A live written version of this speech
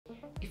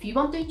If you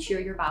want to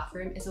ensure your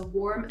bathroom is a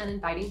warm and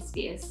inviting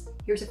space,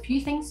 here's a few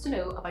things to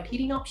know about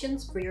heating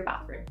options for your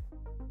bathroom.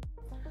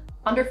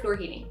 Underfloor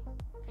heating.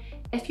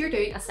 If you're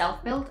doing a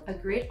self-build, a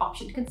great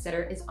option to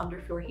consider is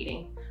underfloor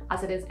heating,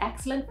 as it is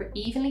excellent for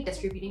evenly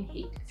distributing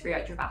heat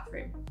throughout your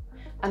bathroom.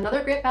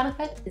 Another great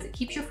benefit is it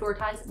keeps your floor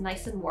tiles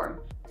nice and warm.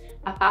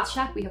 At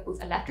Bathshack, we have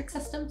both electric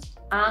systems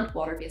and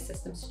water-based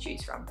systems to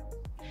choose from.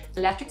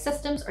 Electric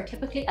systems are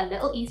typically a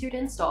little easier to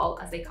install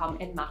as they come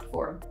in matte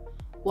form.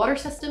 Water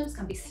systems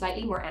can be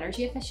slightly more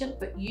energy efficient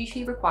but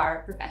usually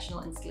require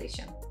professional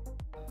installation.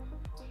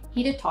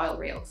 Heated towel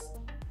rails.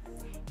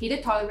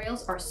 Heated towel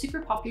rails are a super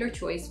popular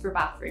choice for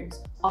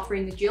bathrooms,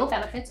 offering the dual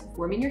benefits of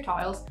warming your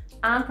towels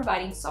and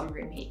providing some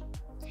room heat.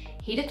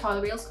 Heated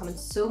towel rails come in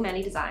so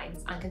many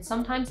designs and can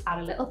sometimes add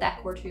a little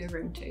decor to your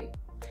room too.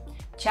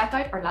 Check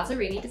out our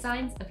Lazzarini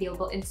designs,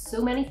 available in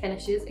so many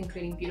finishes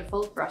including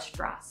beautiful brushed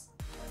brass.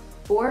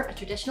 Or a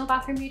traditional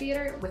bathroom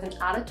radiator with an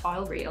added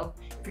towel rail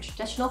if your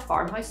traditional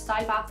farmhouse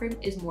style bathroom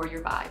is more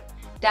your vibe.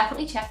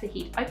 Definitely check the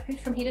heat output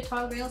from heated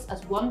towel rails,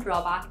 as one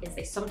drawback is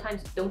they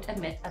sometimes don't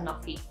emit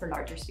enough heat for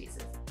larger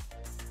spaces.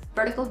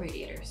 Vertical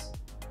radiators.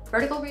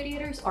 Vertical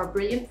radiators are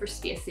brilliant for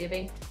space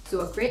saving,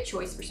 so a great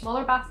choice for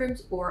smaller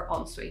bathrooms or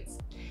en-suites.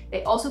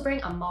 They also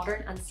bring a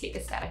modern and sleek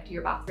aesthetic to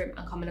your bathroom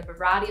and come in a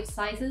variety of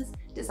sizes,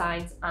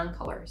 designs and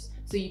colours,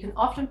 so you can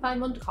often find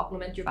one to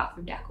complement your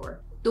bathroom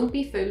decor. Don't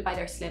be fooled by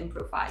their slim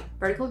profile.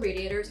 Vertical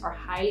radiators are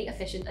highly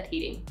efficient at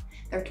heating.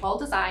 Their tall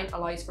design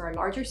allows for a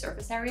larger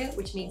surface area,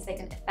 which means they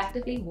can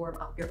effectively warm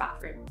up your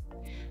bathroom.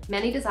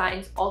 Many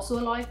designs also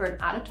allow for an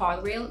added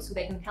towel rail, so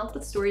they can help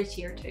with storage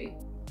here too.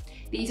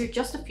 These are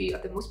just a few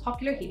of the most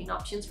popular heating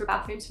options for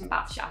bathrooms from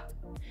Bathshack.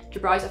 To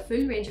browse a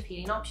full range of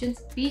heating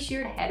options, be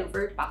sure to head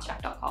over to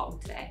bathshack.com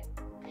today.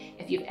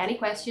 If you have any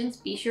questions,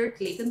 be sure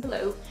to leave them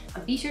below,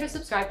 and be sure to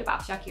subscribe to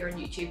Bathshack here on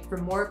YouTube for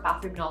more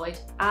bathroom knowledge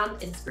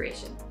and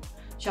inspiration.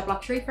 Shop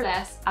luxury for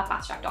less at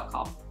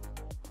bathshack.com.